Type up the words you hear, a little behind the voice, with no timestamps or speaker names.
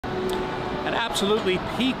Absolutely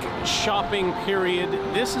peak shopping period.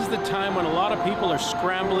 This is the time when a lot of people are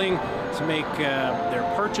scrambling to make their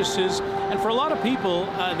purchases. And for a lot of people,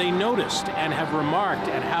 they noticed and have remarked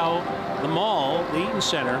at how the mall, the Eaton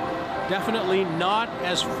Centre, definitely not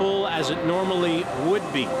as full as it normally would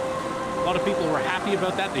be. A lot of people were happy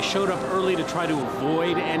about that. They showed up early to try to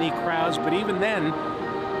avoid any crowds, but even then,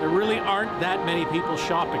 there really aren't that many people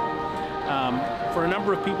shopping. For a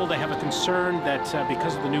number of people, they have a concern that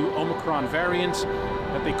because of the new Omicron variant,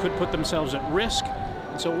 that they could put themselves at risk.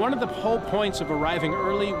 And so one of the whole points of arriving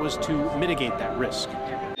early was to mitigate that risk.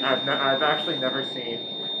 I've actually never seen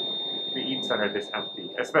the Eaton Centre this empty,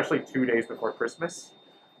 especially 2 days before Christmas.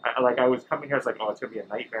 I was coming here, I was like, oh, it's going to be a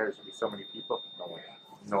nightmare, there's going to be so many people.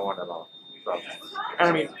 No one at all. So, and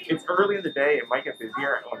I mean, it's early in the day, it might get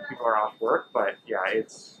busier when people are off work, but yeah,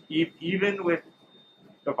 it's even with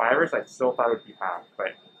the virus, I still thought it would be packed, but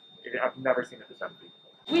I've never seen it this empty.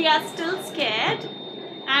 We are still scared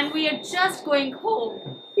and we are just going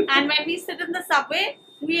home. And when we sit in the subway,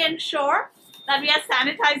 we ensure that we are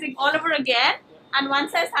sanitizing all over again. And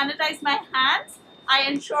once I sanitize my hands, I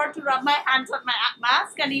ensure to rub my hands on my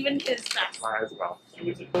mask and even his mask. As well.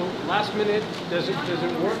 Last minute, does it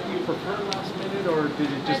work? Do you prefer last minute, or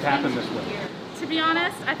did it just happen this way? To be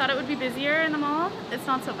honest, I thought it would be busier in the mall. It's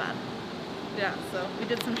not so bad. Yeah, so we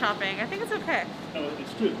did some shopping. I think it's okay. Oh,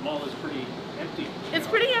 it's true. The mall is pretty empty. It's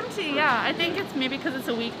pretty empty, yeah. I think it's maybe because it's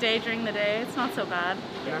a weekday during the day. It's not so bad.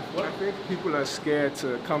 Yeah, I think people are scared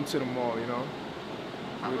to come to the mall, you know?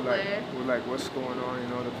 Probably. We're like, what's going on, you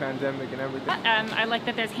know, the pandemic and everything. I like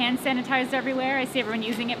that there's hand sanitizer everywhere. I see everyone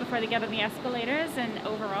using it before they get on the escalators, and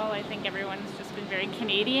overall I think everyone's just been very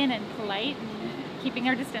Canadian and polite and keeping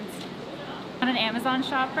their distance. I'm an Amazon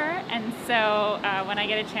shopper, and so when I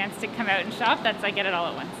get a chance to come out and shop, I get it all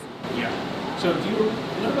at once. Yeah. So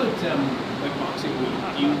what about like Boxing Week?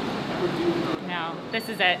 Do you ever do? No, this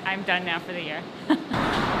is it. I'm done now for the year.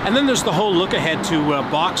 And then there's the whole look ahead to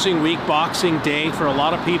Boxing Week, Boxing Day. For a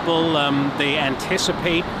lot of people, they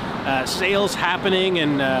anticipate sales happening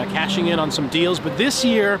and cashing in on some deals. But this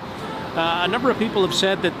year, a number of people have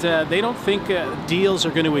said that they don't think deals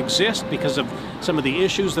are going to exist because of some of the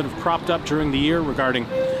issues that have cropped up during the year regarding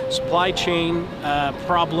supply chain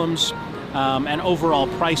problems and overall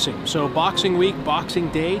pricing. So Boxing Week, Boxing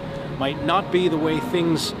Day might not be the way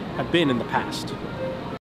things have been in the past.